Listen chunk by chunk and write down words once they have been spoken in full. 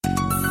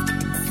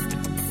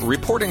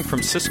Reporting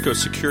from Cisco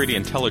Security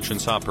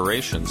Intelligence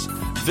Operations,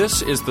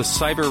 this is the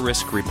Cyber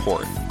Risk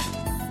Report.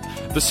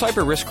 The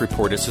Cyber Risk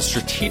Report is a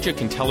strategic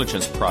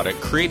intelligence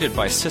product created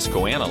by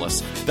Cisco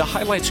analysts that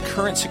highlights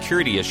current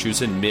security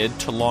issues in mid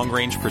to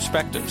long-range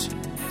perspectives.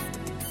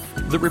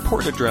 The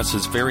report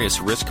addresses various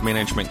risk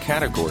management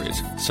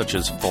categories such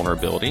as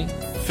vulnerability,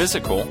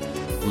 physical,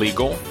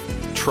 legal,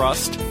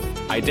 trust,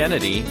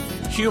 identity,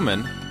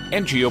 human,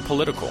 and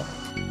geopolitical.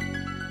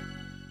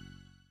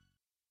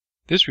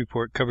 This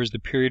report covers the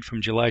period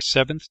from July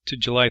 7th to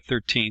July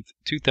 13th,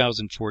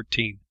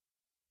 2014.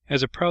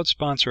 As a proud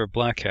sponsor of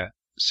Black Hat,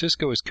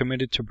 Cisco is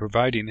committed to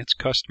providing its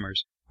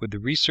customers with the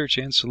research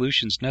and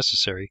solutions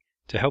necessary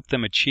to help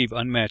them achieve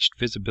unmatched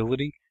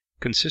visibility,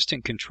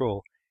 consistent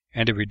control,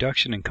 and a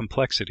reduction in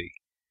complexity.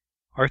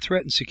 Our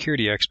threat and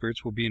security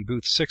experts will be in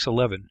booth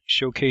 611,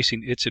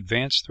 showcasing its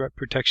advanced threat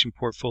protection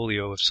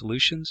portfolio of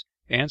solutions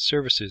and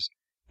services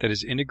that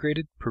is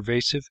integrated,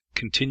 pervasive,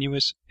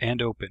 continuous,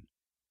 and open.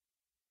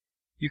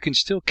 You can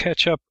still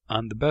catch up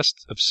on the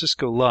best of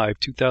Cisco Live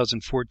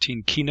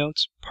 2014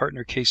 keynotes,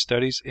 partner case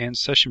studies, and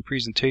session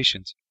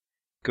presentations.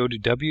 Go to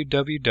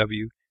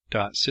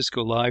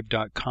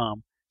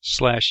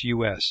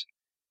www.ciscolive.com/US.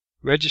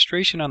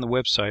 Registration on the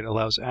website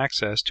allows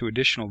access to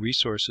additional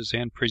resources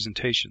and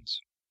presentations.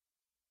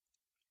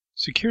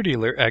 Security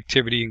alert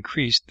activity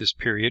increased this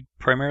period,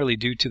 primarily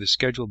due to the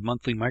scheduled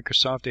monthly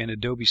Microsoft and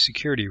Adobe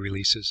security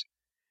releases.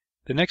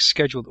 The next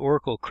scheduled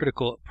Oracle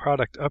Critical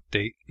Product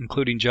Update,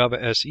 including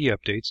Java SE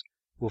updates,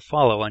 will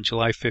follow on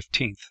July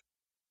 15th.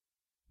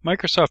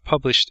 Microsoft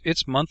published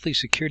its monthly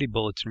security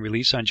bulletin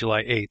release on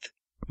July 8th.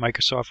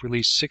 Microsoft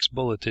released 6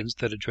 bulletins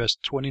that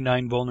addressed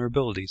 29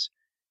 vulnerabilities.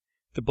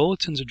 The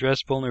bulletins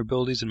addressed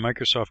vulnerabilities in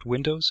Microsoft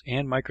Windows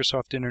and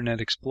Microsoft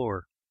Internet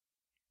Explorer.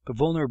 The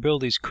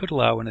vulnerabilities could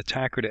allow an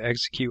attacker to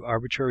execute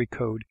arbitrary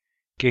code,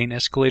 gain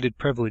escalated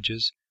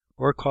privileges,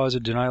 or cause a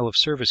denial of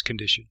service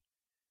condition.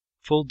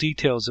 Full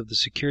details of the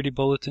security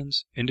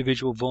bulletins,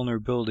 individual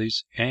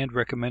vulnerabilities, and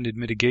recommended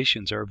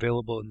mitigations are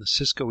available in the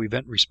Cisco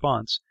Event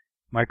Response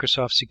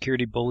Microsoft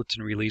Security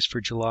Bulletin release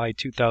for July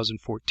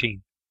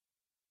 2014.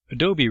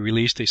 Adobe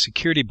released a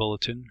security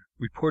bulletin,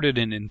 reported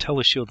in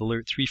IntelliShield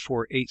Alert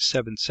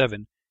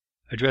 34877,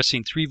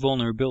 addressing 3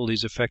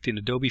 vulnerabilities affecting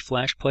Adobe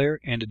Flash Player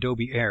and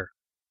Adobe Air.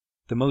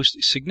 The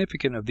most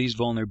significant of these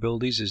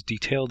vulnerabilities is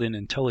detailed in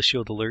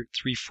IntelliShield Alert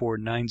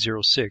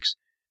 34906,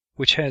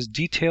 which has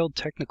detailed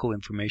technical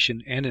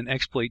information and an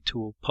exploit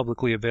tool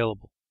publicly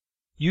available.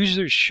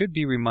 Users should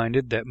be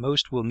reminded that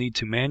most will need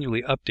to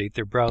manually update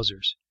their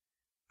browsers.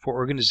 For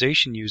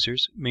organization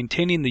users,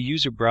 maintaining the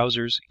user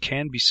browsers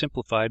can be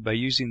simplified by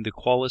using the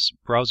Qualys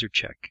Browser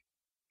Check.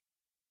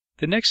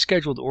 The next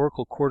scheduled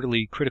Oracle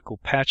Quarterly Critical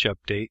Patch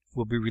Update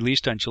will be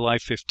released on July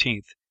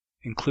 15th,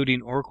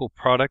 including Oracle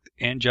product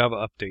and Java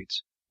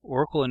updates.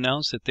 Oracle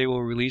announced that they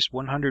will release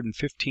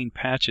 115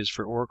 patches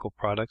for Oracle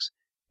products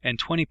and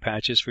 20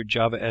 patches for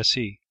Java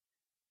SE.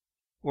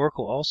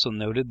 Oracle also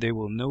noted they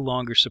will no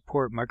longer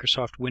support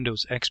Microsoft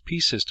Windows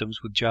XP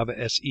systems with Java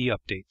SE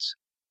updates.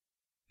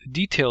 The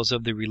details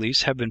of the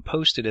release have been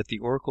posted at the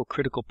Oracle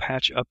Critical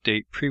Patch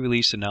Update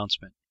pre-release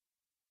announcement.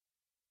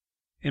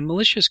 In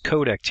malicious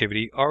code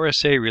activity,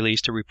 RSA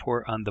released a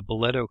report on the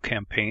Boleto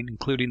campaign,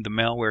 including the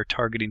malware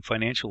targeting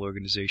financial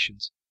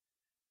organizations.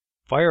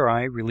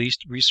 FireEye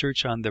released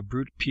research on the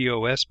Brute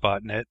POS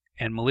botnet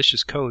and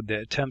malicious code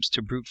that attempts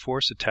to brute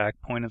force attack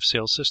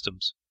point-of-sale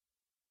systems.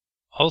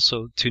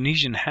 Also,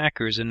 Tunisian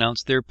hackers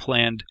announced their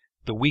planned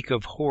The Week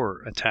of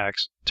Horror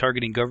attacks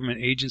targeting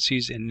government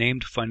agencies and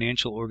named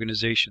financial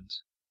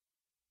organizations.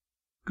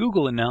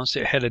 Google announced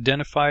it had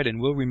identified and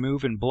will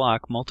remove and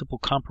block multiple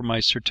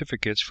compromised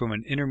certificates from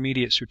an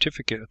intermediate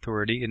certificate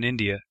authority in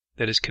India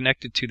that is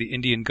connected to the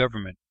Indian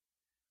government.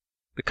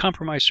 The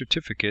compromised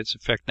certificates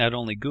affect not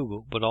only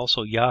Google, but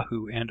also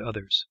Yahoo and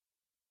others.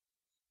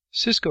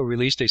 Cisco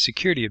released a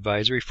security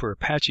advisory for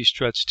Apache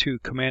Struts 2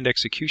 command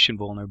execution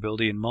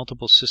vulnerability in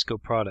multiple Cisco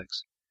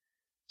products.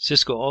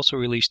 Cisco also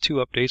released 2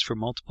 updates for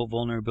multiple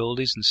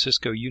vulnerabilities in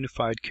Cisco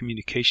Unified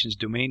Communications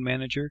Domain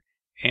Manager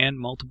and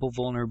multiple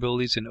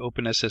vulnerabilities in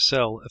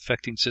OpenSSL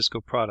affecting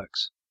Cisco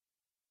products.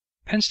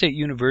 Penn State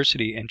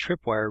University and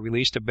Tripwire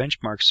released a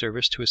benchmark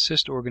service to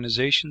assist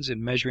organizations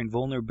in measuring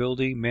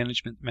vulnerability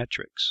management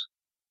metrics.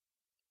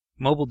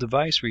 Mobile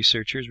device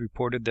researchers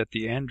reported that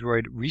the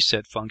Android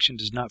reset function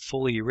does not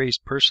fully erase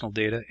personal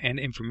data and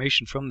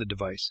information from the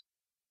device.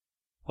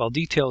 While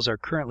details are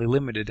currently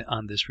limited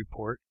on this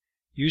report,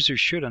 users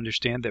should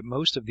understand that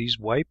most of these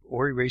wipe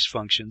or erase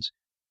functions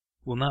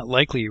will not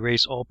likely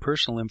erase all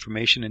personal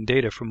information and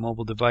data from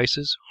mobile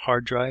devices,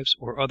 hard drives,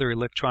 or other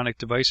electronic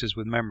devices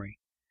with memory.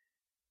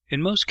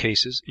 In most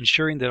cases,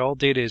 ensuring that all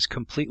data is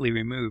completely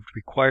removed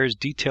requires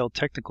detailed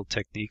technical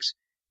techniques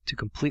to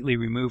completely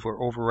remove or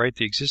overwrite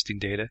the existing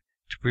data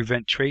to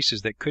prevent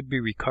traces that could be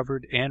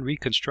recovered and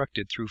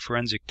reconstructed through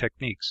forensic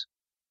techniques.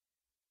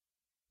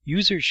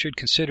 Users should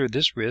consider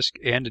this risk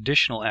and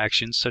additional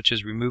actions such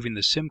as removing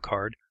the SIM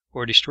card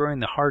or destroying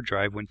the hard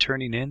drive when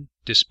turning in,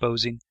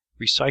 disposing,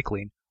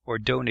 recycling, or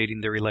donating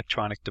their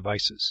electronic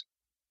devices.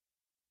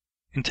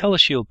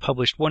 IntelliShield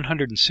published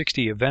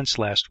 160 events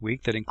last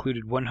week that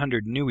included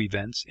 100 new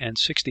events and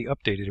 60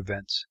 updated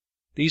events.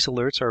 These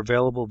alerts are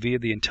available via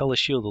the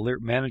IntelliShield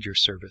Alert Manager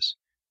service.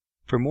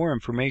 For more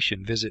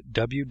information, visit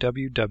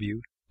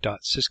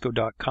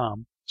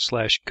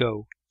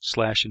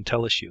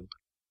www.cisco.com/go/IntelliShield.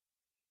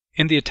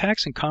 In the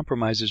Attacks and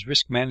Compromises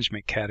Risk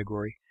Management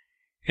category,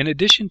 in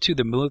addition to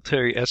the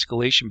military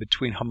escalation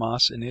between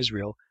Hamas and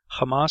Israel,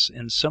 Hamas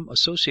and some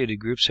associated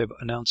groups have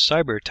announced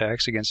cyber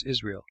attacks against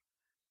Israel.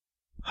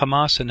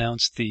 Hamas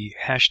announced the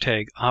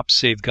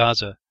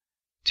 #OpSaveGaza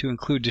to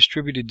include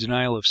distributed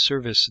denial of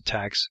service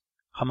attacks.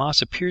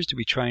 Hamas appears to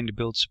be trying to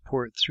build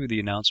support through the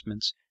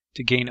announcements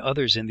to gain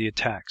others in the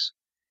attacks.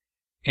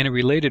 In a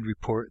related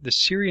report, the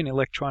Syrian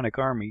Electronic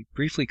Army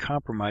briefly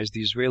compromised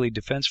the Israeli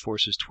Defense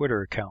Forces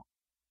Twitter account.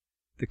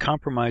 The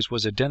compromise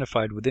was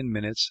identified within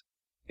minutes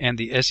and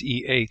the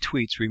SEA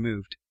tweets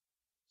removed.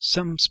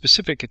 Some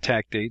specific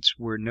attack dates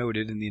were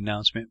noted in the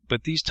announcement,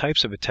 but these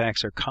types of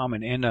attacks are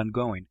common and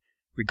ongoing,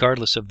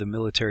 regardless of the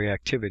military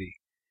activity.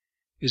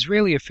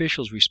 Israeli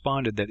officials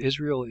responded that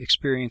Israel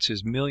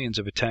experiences millions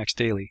of attacks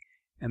daily,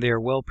 and they are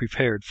well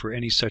prepared for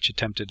any such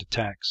attempted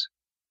attacks.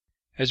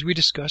 As we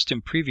discussed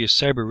in previous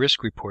cyber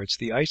risk reports,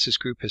 the ISIS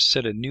group has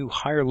set a new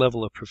higher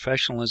level of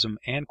professionalism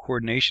and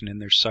coordination in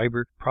their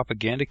cyber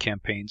propaganda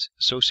campaigns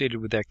associated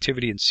with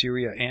activity in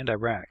Syria and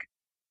Iraq.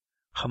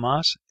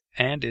 Hamas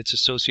and its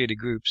associated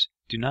groups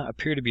do not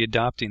appear to be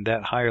adopting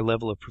that higher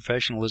level of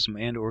professionalism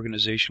and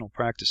organizational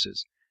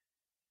practices.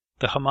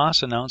 The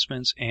Hamas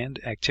announcements and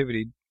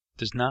activity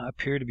does not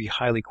appear to be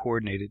highly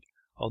coordinated,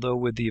 although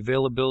with the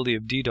availability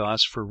of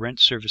DDoS for rent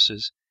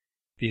services,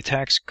 the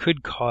attacks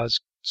could cause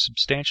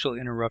substantial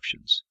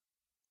interruptions.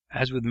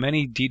 As with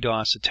many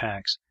DDoS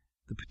attacks,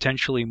 the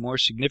potentially more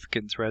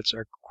significant threats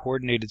are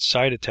coordinated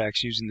side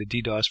attacks using the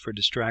DDoS for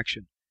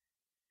distraction.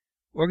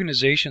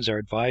 Organizations are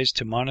advised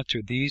to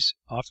monitor these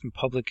often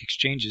public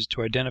exchanges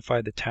to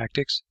identify the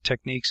tactics,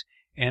 techniques,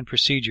 and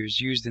procedures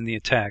used in the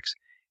attacks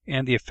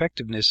and the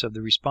effectiveness of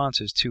the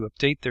responses to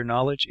update their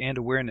knowledge and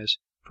awareness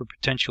for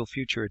potential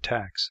future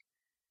attacks.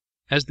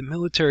 As the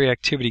military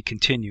activity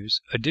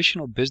continues,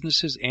 additional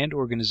businesses and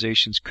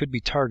organizations could be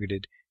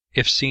targeted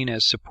if seen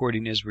as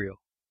supporting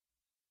Israel.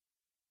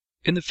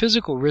 In the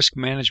physical risk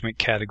management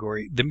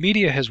category, the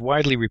media has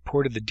widely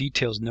reported the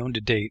details known to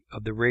date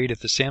of the raid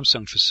at the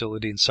Samsung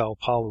facility in Sao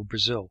Paulo,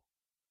 Brazil.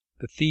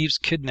 The thieves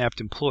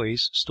kidnapped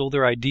employees, stole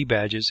their ID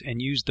badges,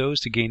 and used those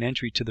to gain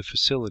entry to the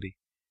facility.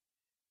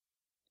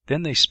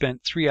 Then they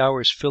spent 3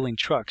 hours filling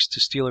trucks to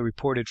steal a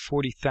reported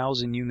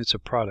 40,000 units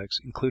of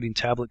products, including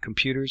tablet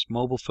computers,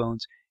 mobile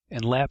phones,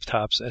 and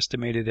laptops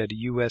estimated at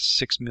US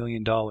 $6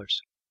 million.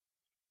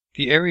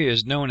 The area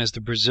is known as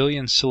the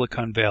Brazilian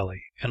Silicon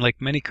Valley, and like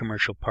many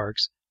commercial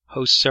parks,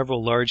 hosts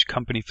several large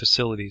company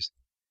facilities.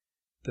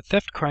 The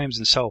theft crimes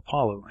in Sao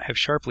Paulo have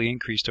sharply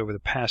increased over the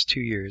past 2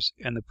 years,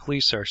 and the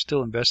police are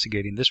still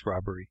investigating this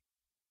robbery.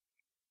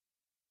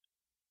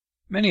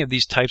 Many of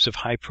these types of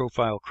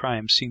high-profile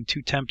crimes seem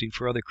too tempting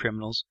for other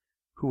criminals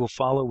who will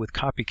follow with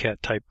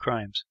copycat-type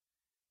crimes.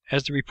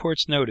 As the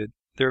reports noted,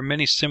 there are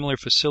many similar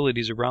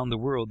facilities around the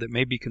world that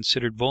may be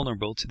considered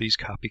vulnerable to these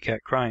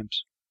copycat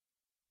crimes.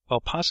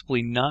 While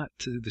possibly not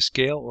to the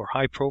scale or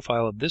high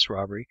profile of this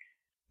robbery,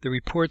 the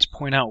reports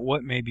point out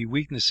what may be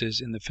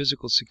weaknesses in the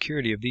physical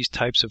security of these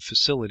types of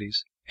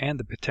facilities and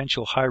the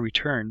potential high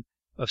return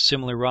of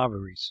similar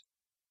robberies.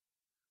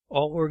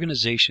 All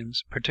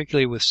organizations,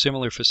 particularly with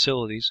similar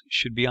facilities,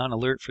 should be on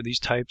alert for these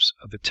types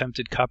of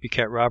attempted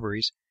copycat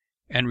robberies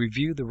and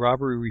review the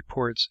robbery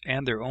reports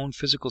and their own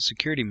physical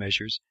security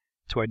measures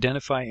to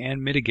identify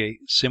and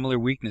mitigate similar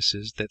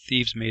weaknesses that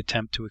thieves may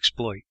attempt to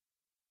exploit.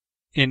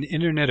 In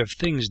Internet of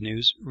Things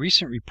news,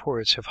 recent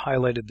reports have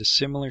highlighted the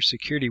similar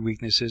security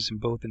weaknesses in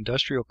both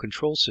industrial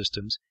control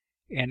systems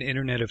and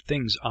Internet of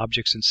Things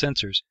objects and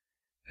sensors,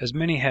 as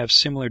many have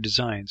similar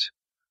designs.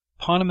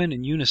 Ponemon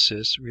and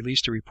Unisys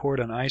released a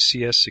report on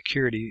ICS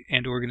security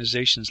and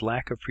organizations'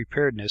 lack of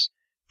preparedness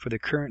for the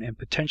current and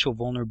potential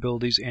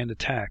vulnerabilities and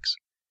attacks.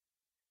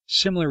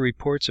 Similar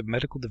reports of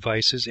medical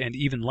devices and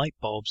even light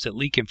bulbs that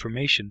leak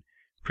information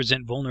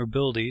present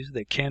vulnerabilities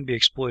that can be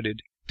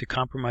exploited to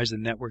compromise the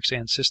networks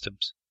and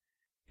systems.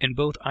 In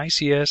both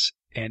ICS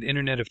and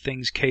Internet of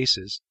Things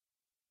cases,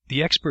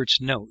 the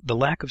experts note the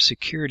lack of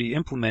security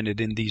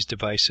implemented in these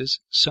devices,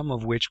 some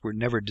of which were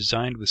never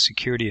designed with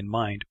security in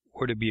mind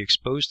or to be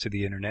exposed to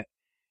the Internet,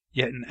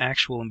 yet in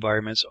actual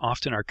environments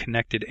often are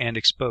connected and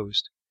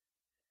exposed.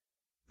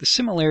 The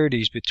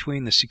similarities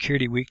between the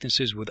security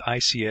weaknesses with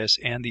ICS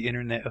and the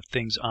Internet of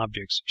Things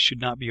objects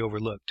should not be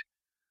overlooked.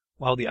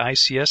 While the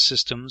ICS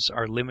systems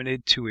are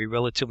limited to a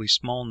relatively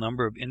small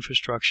number of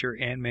infrastructure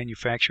and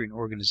manufacturing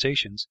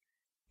organizations,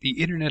 the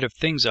Internet of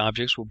Things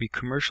objects will be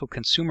commercial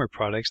consumer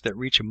products that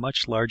reach a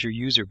much larger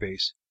user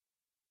base.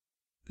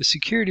 The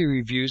security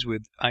reviews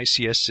with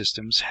ICS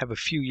systems have a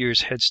few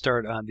years head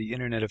start on the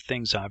Internet of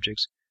Things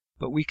objects,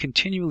 but we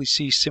continually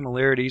see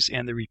similarities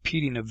and the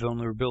repeating of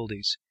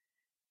vulnerabilities.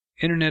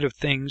 Internet of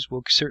Things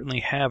will certainly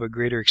have a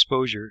greater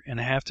exposure and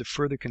have to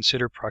further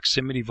consider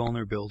proximity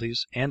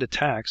vulnerabilities and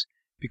attacks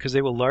because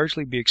they will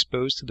largely be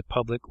exposed to the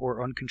public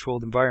or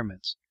uncontrolled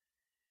environments.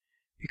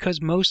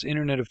 Because most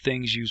Internet of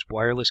Things use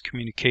wireless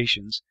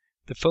communications,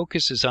 the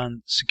focus is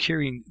on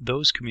securing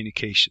those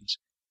communications,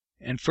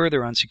 and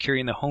further on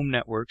securing the home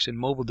networks and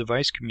mobile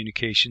device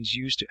communications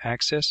used to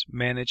access,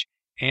 manage,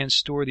 and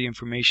store the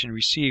information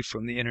received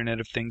from the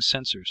Internet of Things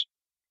sensors.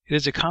 It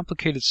is a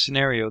complicated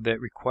scenario that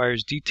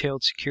requires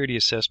detailed security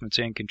assessments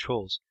and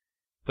controls,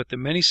 but the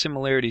many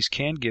similarities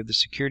can give the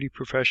security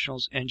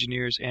professionals,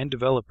 engineers, and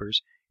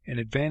developers an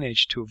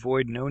advantage to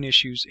avoid known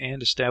issues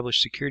and establish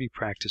security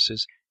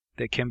practices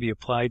that can be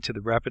applied to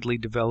the rapidly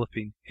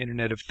developing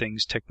Internet of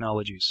Things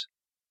technologies.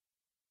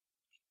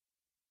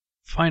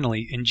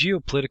 Finally, in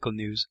geopolitical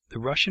news, the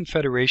Russian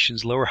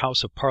Federation's lower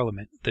house of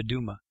parliament, the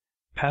Duma,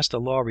 passed a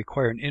law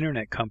requiring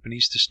Internet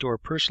companies to store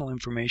personal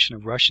information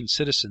of Russian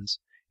citizens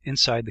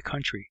inside the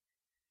country.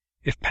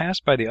 If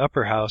passed by the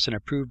upper house and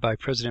approved by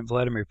President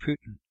Vladimir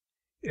Putin,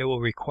 it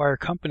will require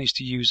companies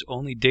to use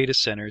only data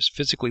centers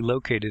physically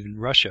located in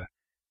Russia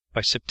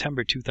by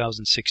September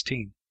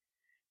 2016.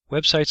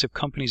 Websites of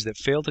companies that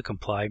fail to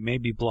comply may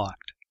be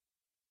blocked.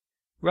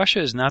 Russia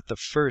is not the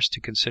first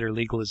to consider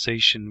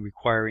legalization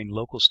requiring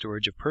local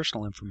storage of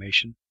personal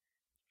information.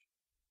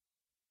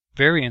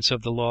 Variants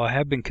of the law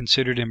have been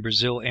considered in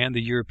Brazil and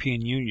the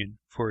European Union,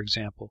 for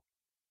example.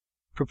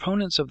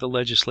 Proponents of the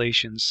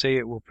legislation say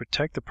it will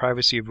protect the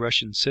privacy of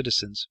Russian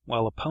citizens,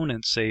 while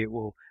opponents say it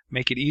will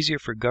make it easier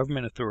for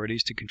government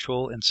authorities to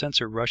control and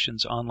censor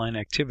Russians' online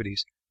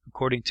activities,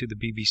 according to the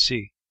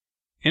BBC.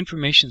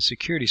 Information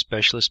security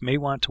specialists may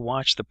want to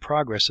watch the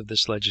progress of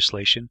this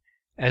legislation,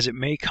 as it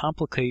may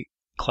complicate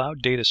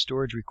cloud data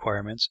storage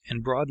requirements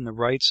and broaden the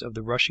rights of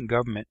the Russian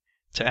government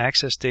to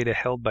access data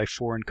held by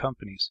foreign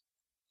companies.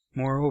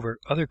 Moreover,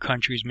 other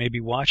countries may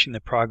be watching the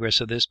progress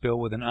of this bill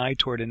with an eye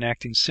toward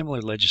enacting similar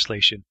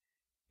legislation,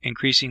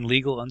 increasing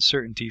legal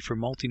uncertainty for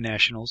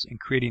multinationals and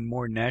creating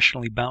more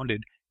nationally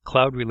bounded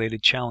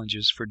cloud-related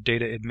challenges for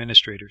data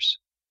administrators.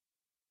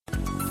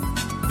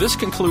 This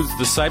concludes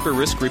the Cyber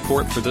Risk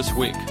Report for this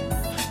week.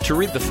 To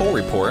read the full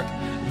report,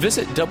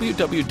 visit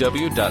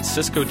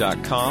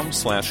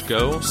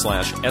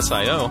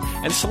www.cisco.com/go/SIO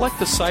and select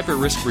the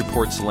Cyber Risk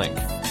Reports link.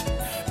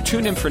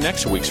 Tune in for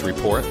next week's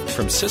report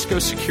from Cisco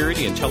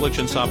Security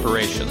Intelligence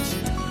Operations.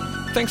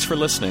 Thanks for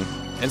listening,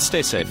 and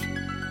stay safe.